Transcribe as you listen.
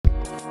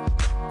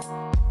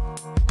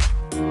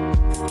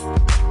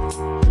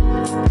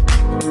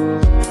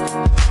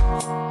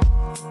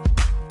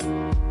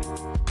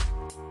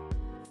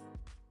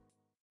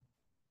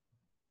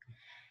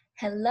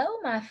Hello,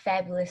 my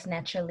fabulous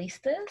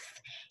naturalistas.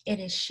 It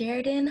is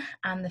Sheridan.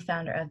 I'm the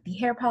founder of The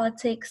Hair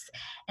Politics,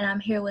 and I'm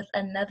here with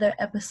another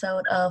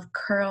episode of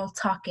Curl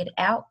Talk It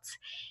Out.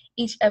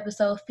 Each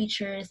episode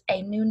features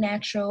a new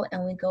natural,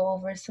 and we go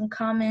over some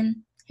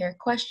common hair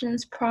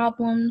questions,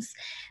 problems,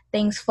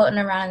 things floating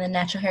around in the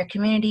natural hair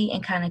community,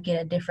 and kind of get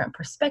a different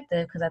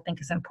perspective because I think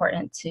it's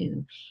important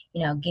to,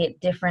 get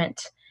different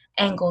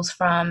angles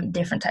from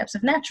different types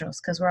of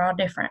naturals because we're all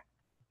different.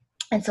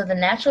 And so the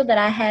natural that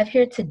I have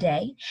here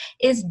today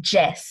is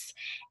Jess,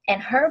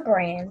 and her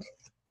brand,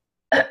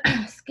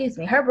 excuse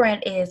me, her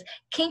brand is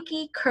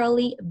Kinky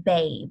Curly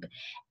Babe.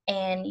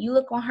 And you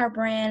look on her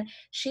brand,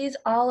 she's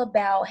all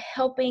about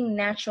helping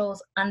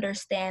naturals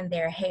understand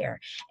their hair.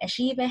 And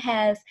she even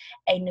has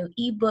a new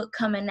ebook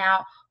coming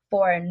out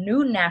for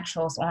new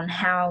naturals on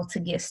how to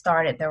get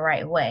started the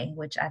right way,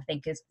 which I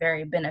think is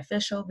very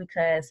beneficial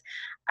because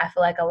I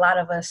feel like a lot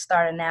of us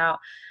starting out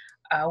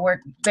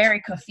we're very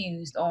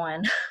confused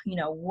on,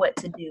 what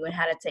to do and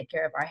how to take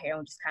care of our hair. And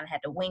we just kind of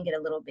had to wing it a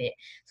little bit.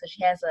 So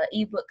she has an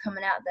ebook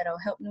coming out that'll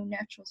help new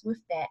naturals with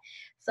that.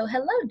 So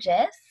hello,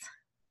 Jess.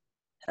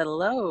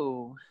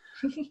 Hello.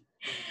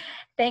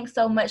 Thanks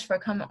so much for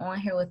coming on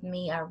here with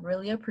me. I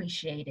really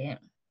appreciate it.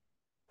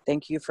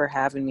 Thank you for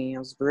having me. I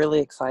was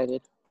really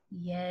excited.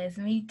 Yes,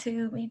 me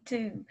too.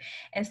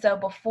 And so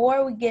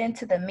before we get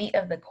into the meat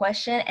of the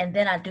question, and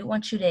then I do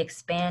want you to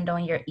expand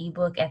on your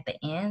ebook at the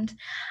end,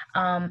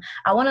 I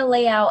want to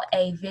lay out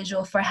a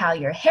visual for how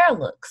your hair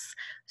looks.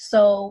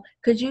 So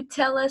could you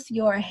tell us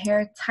your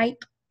hair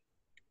type?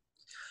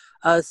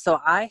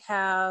 So I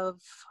have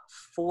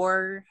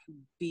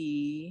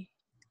 4B,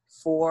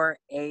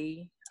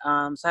 4A.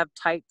 So I have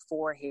type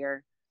 4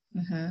 hair,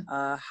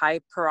 high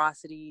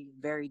porosity,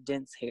 very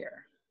dense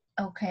hair.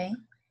 Okay.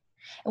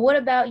 And what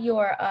about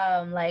your,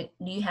 do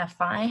you have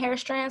fine hair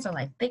strands or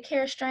like thick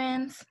hair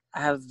strands?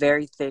 I have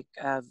very thick,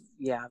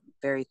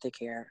 very thick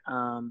hair.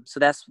 So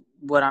that's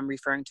what I'm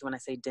referring to when I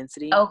say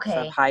density. So I have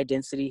Okay. high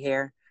density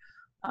hair.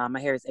 My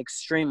hair is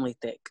extremely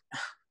thick.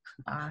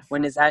 Awesome.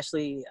 When it's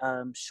actually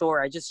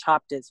short, I just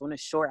chopped it. So when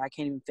it's short, I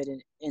can't even fit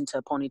it into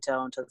a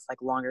ponytail until it's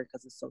like longer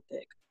because it's so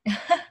thick.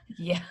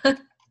 Yeah,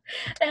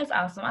 that's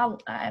awesome. I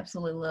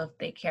absolutely love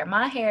thick hair.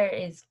 My hair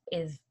is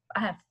I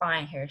have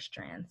fine hair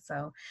strands,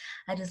 so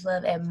I just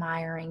love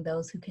admiring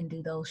those who can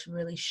do those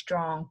really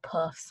strong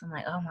puffs. I'm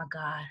like, oh my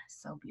God,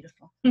 so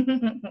beautiful.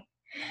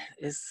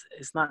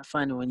 It's not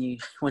fun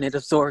when it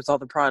absorbs all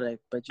the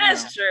product, but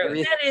That's true.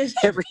 every That is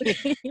every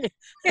true.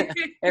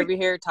 every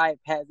hair type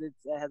has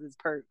its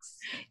perks,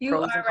 You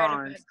pros are and right about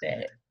cons.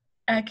 that.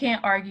 I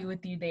can't argue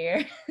with you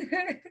there.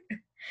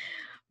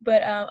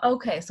 But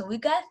okay, so we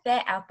got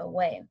that out the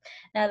way.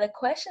 Now the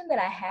question that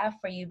I have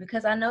for you,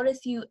 because I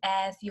noticed you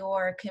ask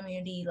your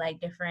community like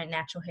different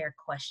natural hair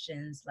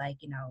questions, like,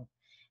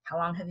 how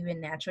long have you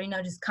been natural?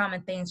 Just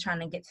common things, trying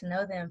to get to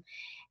know them.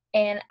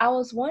 And I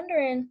was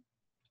wondering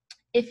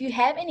if you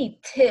have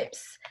any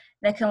tips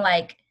that can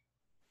like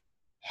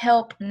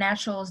help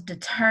naturals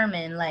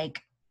determine, like,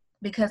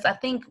 because I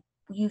think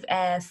you've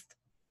asked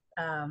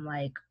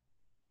like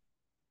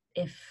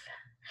if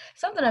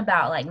something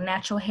about like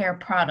natural hair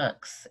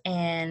products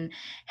and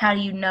how do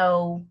you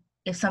know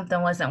if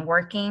something wasn't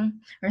working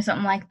or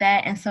something like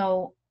that. And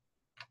so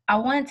I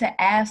wanted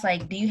to ask,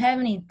 like, do you have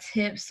any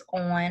tips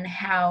on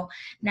how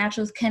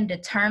naturals can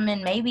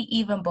determine, maybe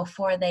even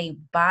before they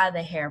buy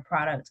the hair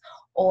product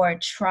or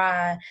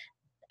try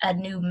a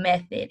new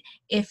method,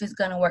 if it's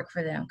going to work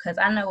for them? Because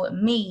I know with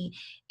me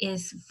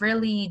is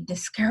really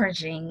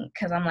discouraging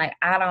because I'm like,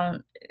 I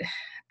don't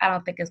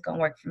think it's going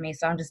to work for me,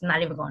 so I'm just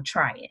not even going to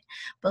try it.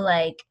 But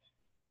like,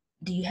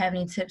 do you have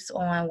any tips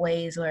on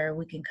ways where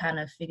we can kind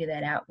of figure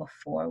that out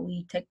before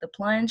we take the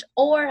plunge?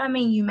 Or, I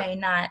mean, you may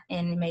not,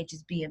 and it may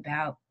just be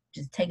about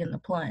just taking the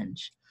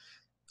plunge.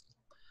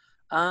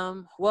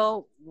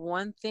 Well,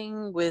 one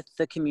thing with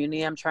the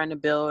community I'm trying to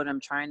build,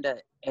 I'm trying to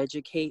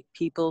educate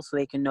people so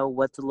they can know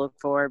what to look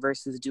for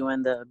versus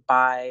doing the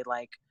buy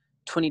like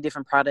 20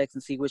 different products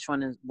and see which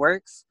one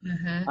works.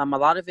 Mm-hmm. A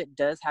lot of it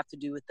does have to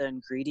do with the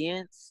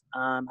ingredients.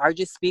 I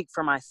just speak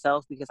for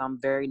myself because I'm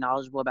very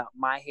knowledgeable about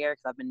my hair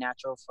because I've been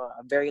natural for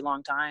a very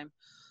long time.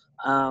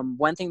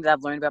 One thing that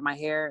I've learned about my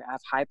hair, I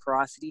have high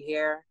porosity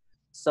hair.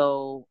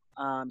 So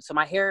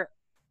my hair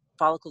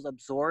follicles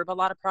absorb a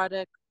lot of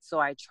product. So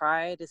I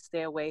try to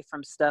stay away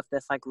from stuff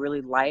that's like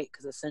really light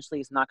because essentially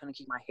it's not going to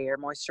keep my hair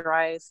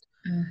moisturized.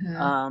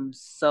 Mm-hmm.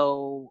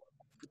 So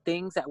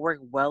things that work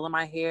well in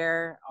my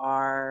hair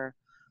are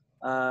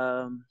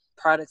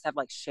products have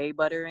like shea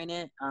butter in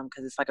it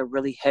because it's like a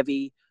really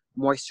heavy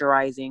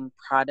moisturizing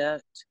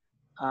product.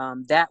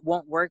 That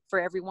won't work for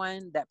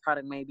everyone. That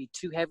product may be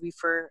too heavy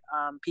for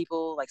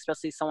people, like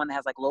especially someone that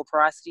has like low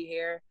porosity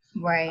hair.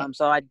 Right.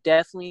 So I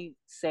definitely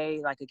say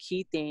like a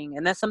key thing,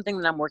 and that's something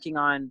that I'm working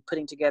on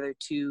putting together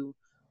too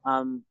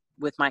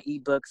with my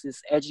ebooks,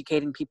 is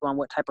educating people on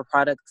what type of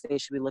products they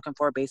should be looking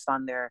for based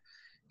on their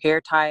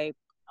hair type,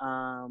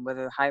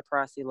 whether high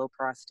porosity, low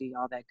porosity,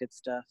 all that good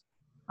stuff.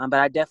 But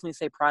I definitely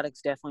say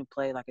products definitely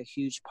play like a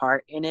huge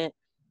part in it.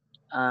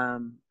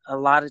 A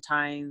lot of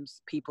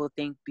times people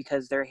think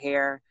because their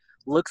hair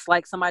looks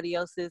like somebody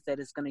else's that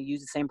it's going to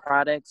use the same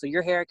product. So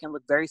your hair can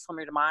look very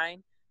similar to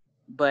mine,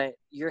 but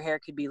your hair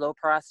could be low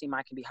porosity,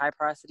 mine can be high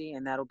porosity,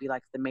 and that'll be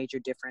like the major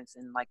difference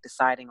in like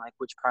deciding like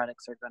which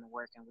products are going to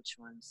work and which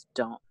ones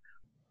don't.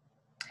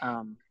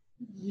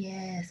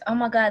 Yes. Oh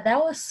my God, that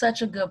was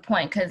such a good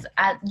point because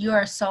you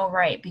are so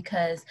right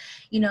because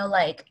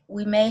like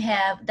we may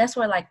have that's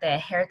where like the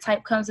hair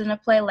type comes into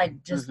play,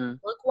 like just Mm-hmm.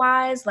 look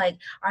wise, like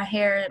our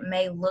hair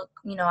may look,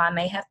 I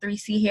may have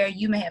 3C hair,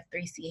 you may have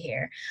 3C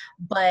hair,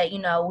 but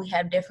we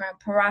have different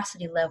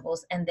porosity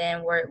levels, and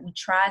then we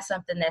try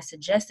something that's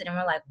suggested and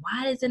we're like,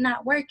 why is it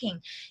not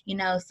working?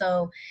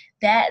 So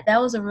that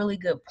was a really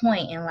good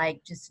point, and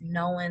like just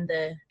knowing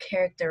the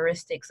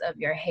characteristics of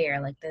your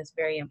hair, like that's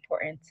very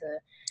important to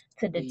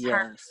determine,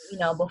 Yes.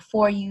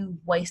 before you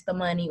waste the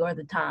money or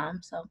the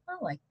time. So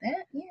I like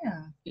that.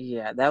 Yeah.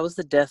 Yeah, that was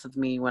the death of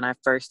me when I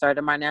first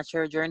started my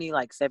natural journey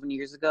like 7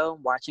 years ago,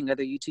 watching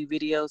other YouTube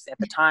videos. At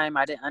the time,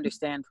 I didn't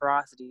understand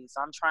porosity. So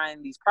I'm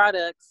trying these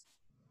products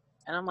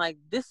and I'm like,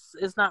 this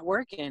is not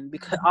working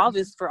because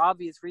for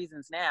obvious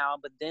reasons now.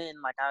 But then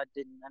like I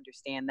didn't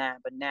understand that.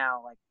 But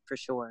now, like for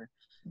sure,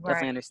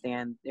 definitely Right.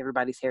 understand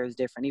everybody's hair is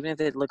different. Even if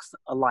it looks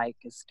alike,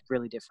 it's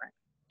really different.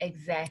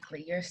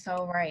 Exactly. You're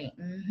so right.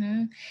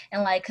 And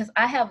like, cause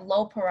I have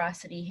low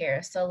porosity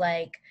hair, so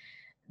like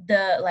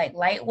the like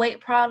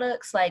lightweight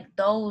products, like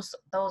those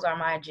are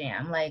my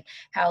jam. Like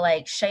how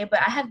like shea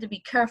butter, I have to be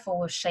careful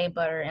with shea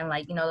butter and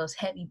like those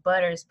heavy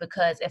butters,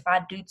 because if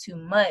I do too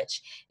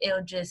much,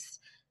 it'll just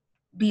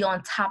be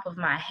on top of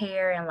my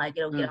hair and like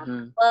it'll get on Mm-hmm.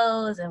 my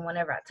clothes, and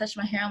whenever I touch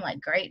my hair I'm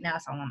like, great, now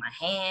it's all on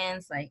my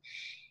hands, like.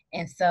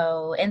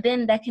 And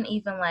then that can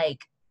even like,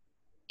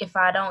 if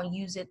I don't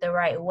use it the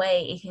right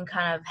way, it can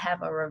kind of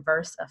have a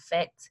reverse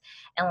effect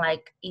and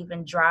like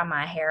even dry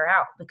my hair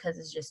out because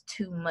it's just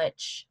too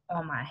much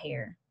on my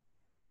hair.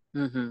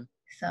 Mm-hmm.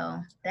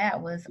 So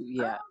that was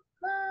Yeah.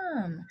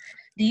 awesome.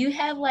 Do you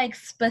have like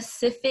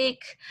specific,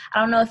 I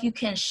don't know if you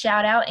can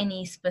shout out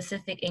any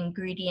specific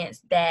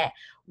ingredients that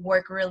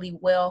work really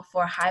well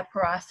for high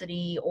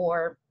porosity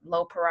or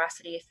low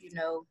porosity, if you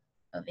know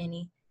of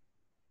any?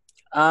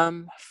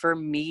 For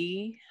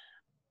me,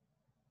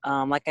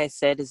 like I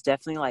said, it's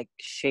definitely like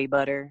shea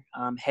butter.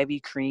 Heavy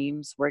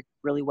creams work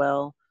really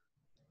well.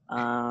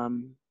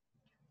 Um,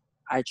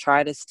 I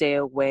try to stay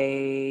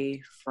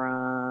away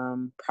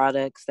from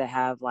products that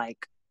have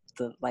like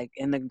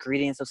in the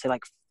ingredients of say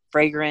like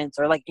fragrance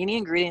or like any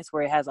ingredients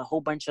where it has a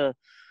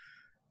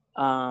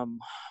um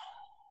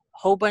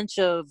whole bunch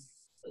of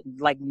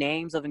like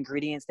names of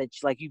ingredients that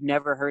like you've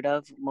never heard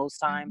of. Most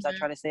times I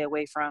try Mhm. to stay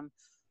away from.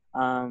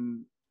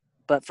 Um,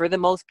 but for the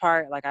most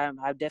part, like I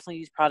definitely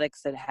use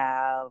products that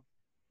have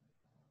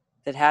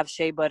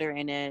shea butter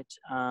in it,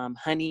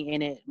 honey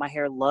in it. My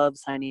hair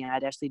loves honey.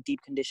 I'd actually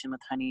deep condition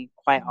with honey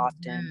quite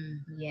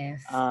often.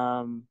 Yes.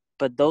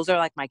 But those are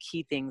like my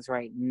key things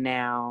right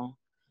now.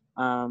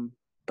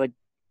 But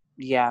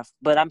yeah,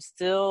 but I'm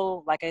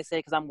still, like I said,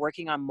 because I'm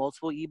working on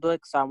multiple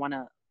ebooks, so I want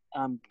to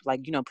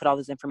put all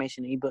this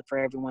information in ebook for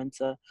everyone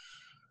to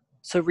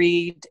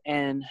read,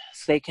 and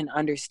so they can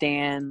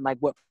understand like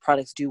what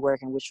products do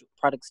work and which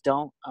products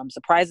don't.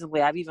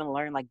 Surprisingly, I've even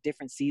learned like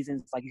different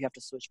seasons, like you have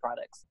to switch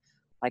products.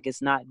 Like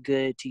it's not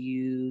good to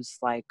use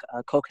like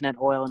coconut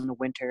oil in the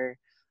winter,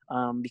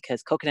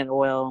 because coconut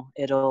oil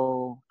it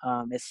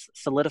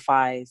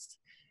solidifies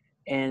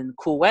in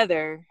cool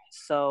weather.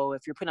 So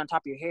if you're putting on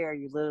top of your hair,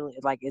 you literally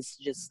like it's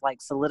just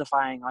like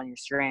solidifying on your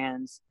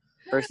strands.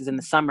 Versus in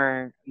the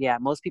summer, yeah,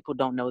 most people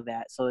don't know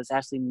that, so it's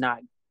actually not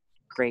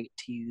great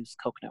to use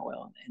coconut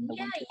oil in the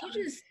Yeah, winter time.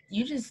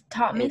 you just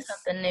taught me It's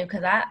something new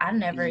because I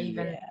never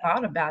even yeah,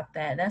 thought about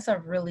that. That's a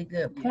really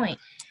good yeah. point.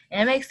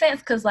 And it makes sense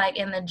because like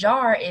in the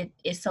jar it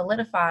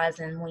solidifies,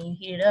 and when you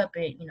heat it up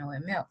it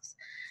melts.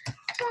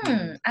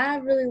 Mm-hmm. I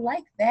really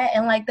like that.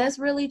 And like that's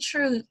really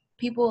true.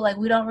 People like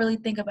we don't really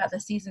think about the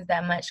seasons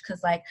that much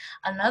because like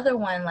another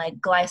one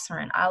like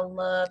glycerin. I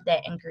love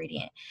that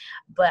ingredient.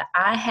 But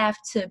I have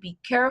to be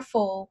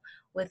careful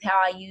with how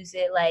I use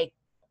it. Like,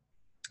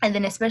 and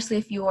then especially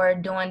if you are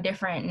doing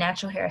different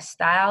natural hair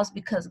styles,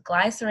 because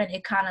glycerin,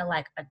 it kind of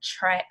like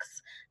attracts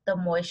the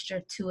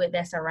moisture to it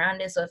that's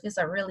around it. So if it's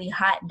a really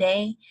hot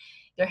day,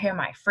 your hair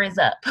might frizz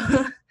up.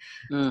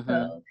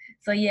 Mm-hmm.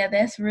 So yeah,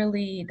 that's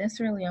really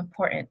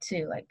important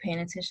too, like paying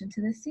attention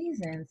to the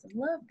seasons.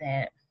 Love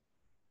that.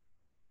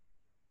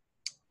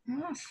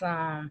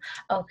 Awesome.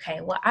 Okay,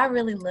 well, I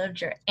really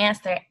loved your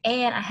answer,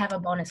 and I have a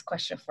bonus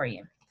question for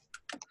you.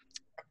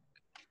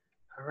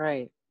 All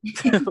right.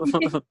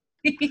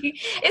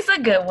 It's a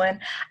good one.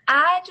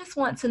 I just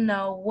want to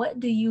know, what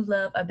do you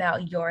love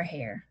about your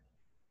hair?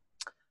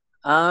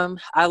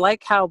 I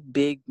like how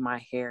big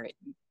my hair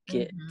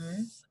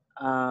Mm-hmm. gets.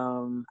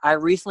 I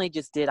recently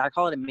just did. I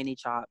call it a mini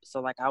chop.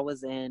 So like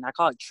I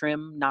call it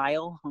trim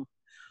Nile.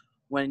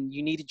 When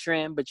you need to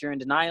trim, but you're in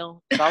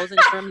denial. So I was in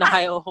trim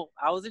Nile.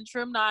 I was in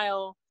trim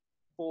Nile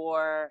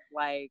for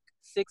like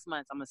 6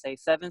 months. I'm gonna say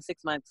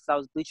 6 months. 'Cause I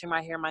was bleaching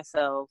my hair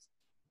myself,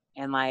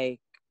 and like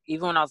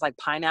even when I was like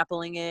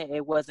pineappling it,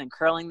 it wasn't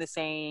curling the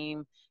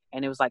same.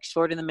 And it was like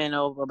short in the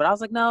middle. But I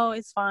was like, no,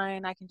 it's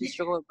fine. I can just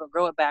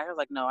grow it back. I was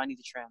like, no, I need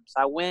to trim.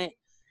 So I went,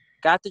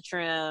 got the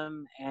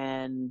trim,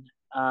 and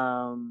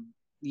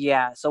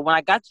yeah. So when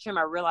I got the trim,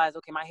 I realized,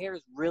 okay, my hair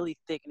is really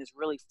thick and it's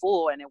really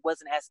full, and it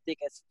wasn't as thick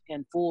as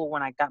and full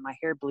when I got my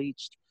hair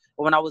bleached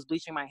or when I was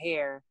bleaching my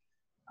hair.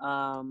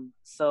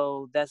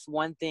 So that's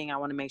one thing I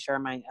want to make sure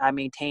I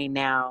maintain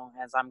now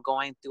as I'm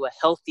going through a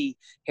healthy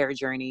hair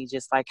journey,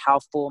 just like how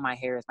full my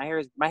hair is.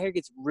 My hair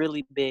gets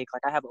really big.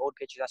 Like, I have old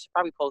pictures. I should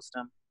probably post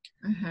them.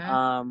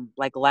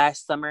 Like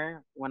last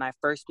summer when I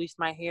first bleached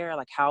my hair,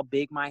 like how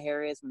big my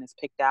hair is when it's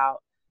picked out.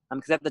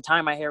 Because at the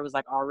time my hair was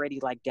like already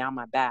like down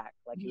my back.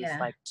 Like it was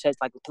like just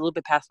like a little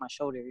bit past my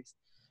shoulders.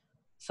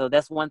 So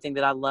that's one thing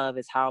that I love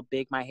is how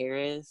big my hair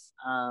is.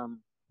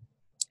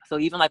 So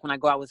even like when I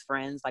go out with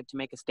friends, like to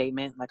make a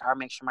statement, like I'll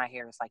make sure my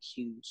hair is like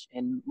huge.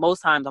 And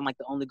most times I'm like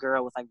the only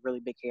girl with like really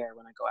big hair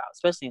when I go out,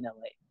 especially in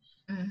LA.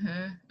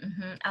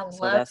 I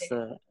So love that's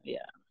it. yeah.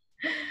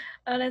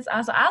 Oh, that's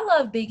awesome. I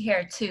love big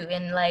hair too.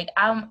 And like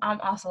I'm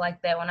also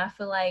like that when I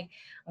feel like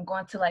I'm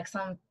going to like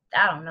some,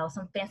 I don't know,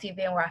 some fancy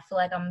event where I feel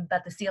like I'm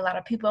about to see a lot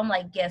of people. I'm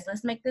like, yes,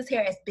 let's make this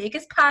hair as big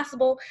as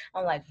possible.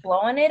 I'm like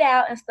blowing it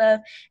out and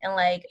stuff. And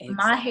like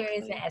my hair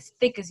isn't Exactly. as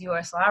thick as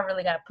yours, so I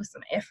really gotta put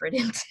some effort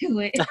into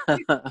it.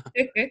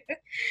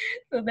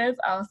 So that's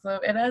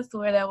awesome. And I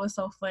swear that was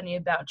so funny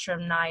about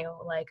Trim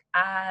Nile. Like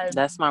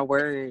That's my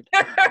word.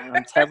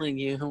 I'm telling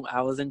you,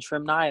 I was in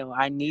Trim Nile.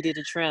 I needed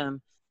a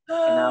trim,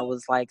 and I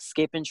was like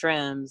skipping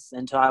trims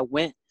until I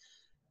went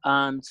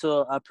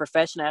to a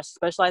professional that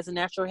specializes in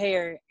natural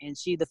hair. And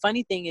the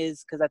funny thing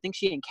is, because I think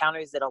she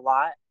encounters it a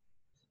lot,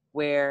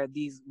 where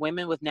these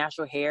women with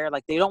natural hair,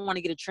 like they don't want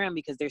to get a trim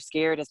because they're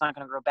scared it's not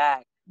going to grow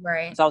back.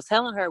 right. So I was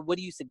telling her, what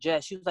do you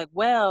suggest? She was like,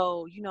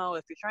 well, if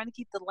you're trying to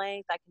keep the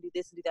length, I can do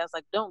this and do that. I was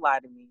like, don't lie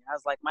to me. I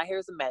was like, my hair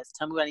is a mess.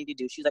 Tell me what I need to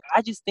do. She's like,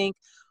 I just think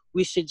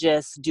we should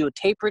just do a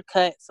tapered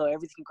cut so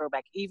everything can grow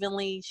back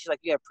evenly. She's like,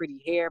 you have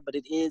pretty hair, but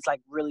it is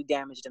like really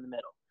damaged in the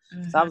middle.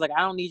 So I was like,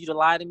 I don't need you to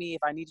lie to me.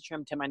 If I need to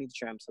trim, Tim, I need to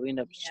trim. So we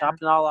ended up chopping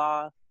it all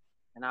off.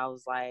 And I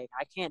was like,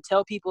 I can't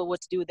tell people what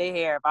to do with their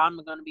hair if I'm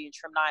going to be in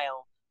Trim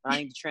Nile, but I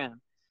need to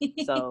trim.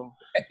 So,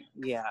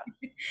 yeah.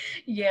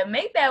 Yeah,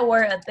 make that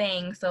word a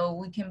thing so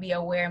we can be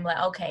aware and be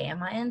like, okay,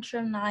 am I in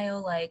Trim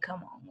Nile? Like,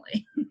 come on,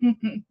 like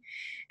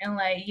and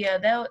like, yeah,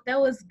 that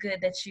was good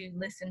that you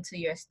listened to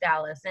your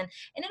stylist and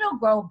it'll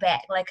grow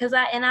back. Like, cause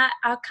I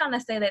kind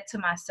of say that to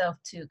myself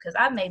too, cause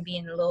I may be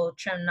in a little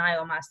Trim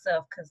Nile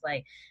myself, cause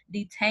like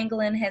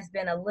detangling has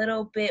been a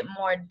little bit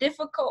more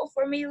difficult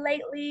for me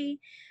lately.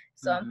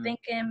 So I'm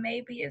thinking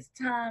maybe it's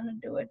time to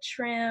do a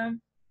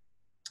trim.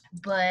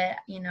 But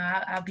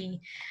I'll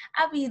be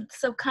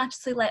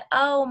subconsciously like,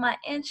 oh, my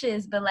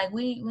inches, but like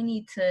we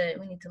need to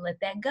let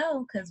that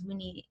go because we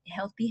need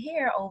healthy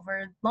hair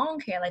over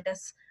long hair. Like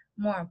that's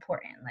more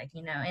important, like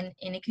and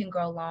it can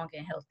grow long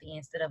and healthy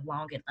instead of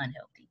long and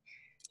unhealthy.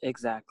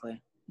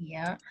 Exactly.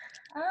 Yeah.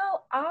 Oh,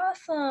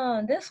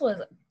 awesome. This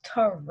was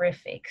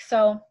terrific.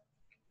 So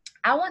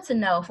I want to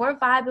know, if we're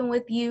vibing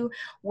with you,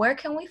 where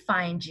can we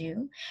find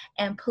you?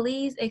 And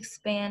please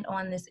expand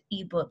on this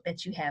ebook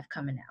that you have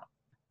coming out.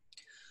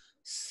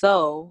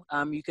 So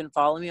you can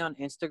follow me on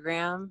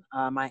Instagram.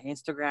 My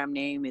Instagram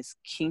name is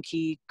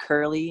Kinky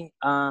Curly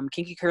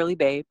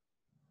Babe,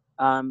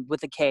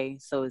 with a K.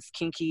 So it's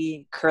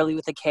Kinky Curly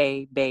with a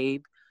K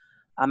Babe.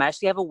 I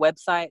actually have a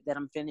website that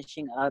I'm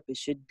finishing up. It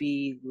should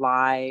be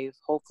live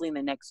hopefully in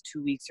the next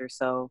 2 weeks or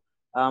so.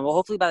 Well,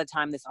 hopefully by the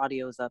time this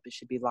audio is up, it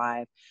should be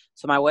live.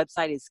 So my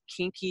website is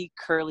Kinky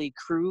Curly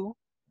Crew,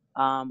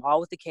 all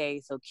with a K.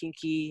 So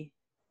Kinky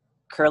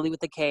Curly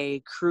with a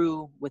K,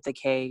 Crew with a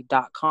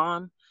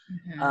K.com.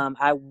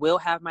 I will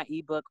have my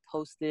ebook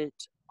posted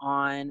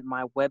on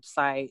my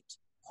website.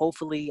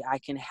 Hopefully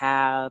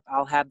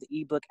I'll have the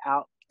ebook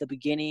out the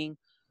beginning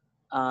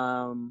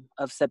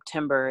of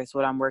September is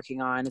what I'm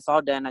working on. It's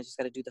all done. I just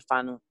got to do the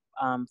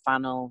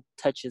final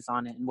touches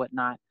on it and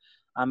whatnot.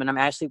 And I'm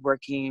actually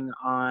working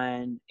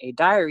on a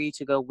diary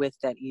to go with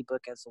that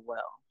ebook as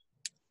well.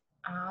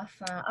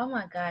 Awesome. Oh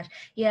my gosh.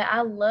 Yeah,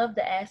 I love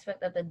the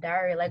aspect of the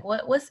diary. Like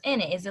what's in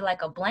it? Is it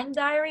like a blank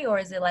diary or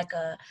is it like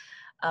a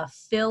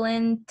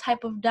fill-in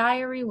type of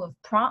diary with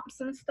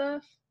prompts and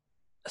stuff?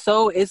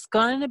 So it's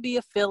going to be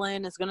a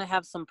fill-in. It's going to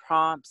have some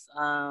prompts.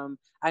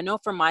 I know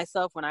for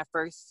myself, when I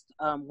first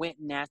went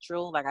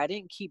natural, like I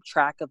didn't keep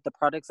track of the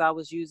products I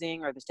was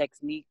using or the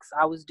techniques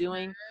I was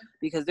doing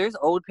because there's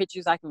old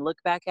pictures I can look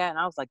back at and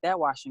I was like, that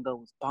wash and go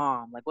was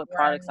bomb. Like what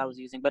products I was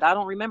using, but I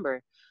don't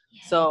remember.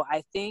 So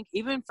I think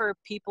even for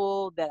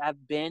people that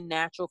have been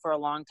natural for a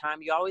long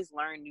time, you always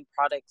learn new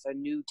products or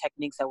new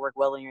techniques that work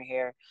well in your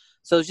hair.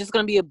 So it's just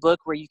going to be a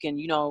book where you can,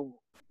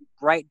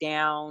 write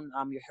down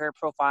your hair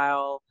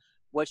profile,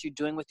 what you're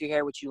doing with your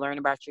hair, what you learn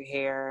about your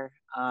hair,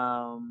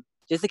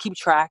 just to keep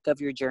track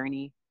of your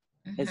journey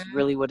is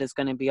really what it's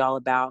going to be all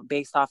about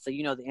based off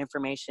the, the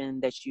information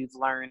that you've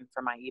learned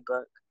from my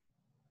ebook.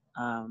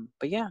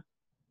 But yeah.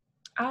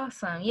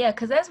 Awesome. Yeah,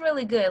 because that's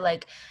really good.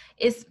 Like,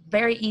 it's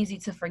very easy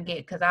to forget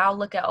because I'll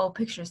look at old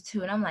pictures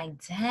too and I'm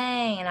like,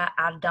 dang, and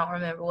I don't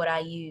remember what I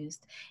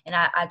used. And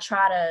I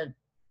try to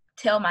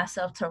tell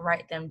myself to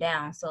write them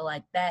down. So,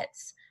 like,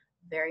 that's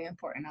very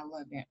important. I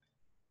love it.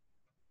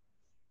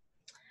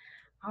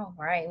 All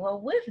right.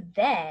 Well, with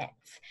that,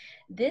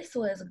 this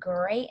was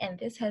great. And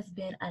this has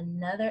been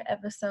another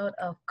episode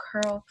of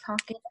Curl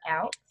Talk It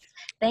Out.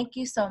 Thank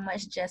you so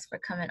much, Jess, for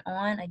coming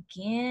on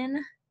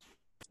again.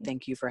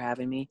 Thank you for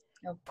having me.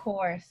 Of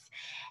course.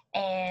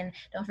 And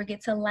don't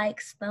forget to like,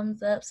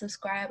 thumbs up,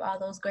 subscribe, all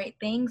those great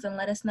things, and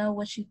let us know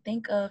what you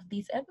think of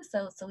these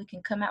episodes so we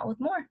can come out with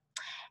more.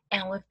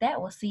 And with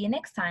that, we'll see you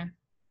next time.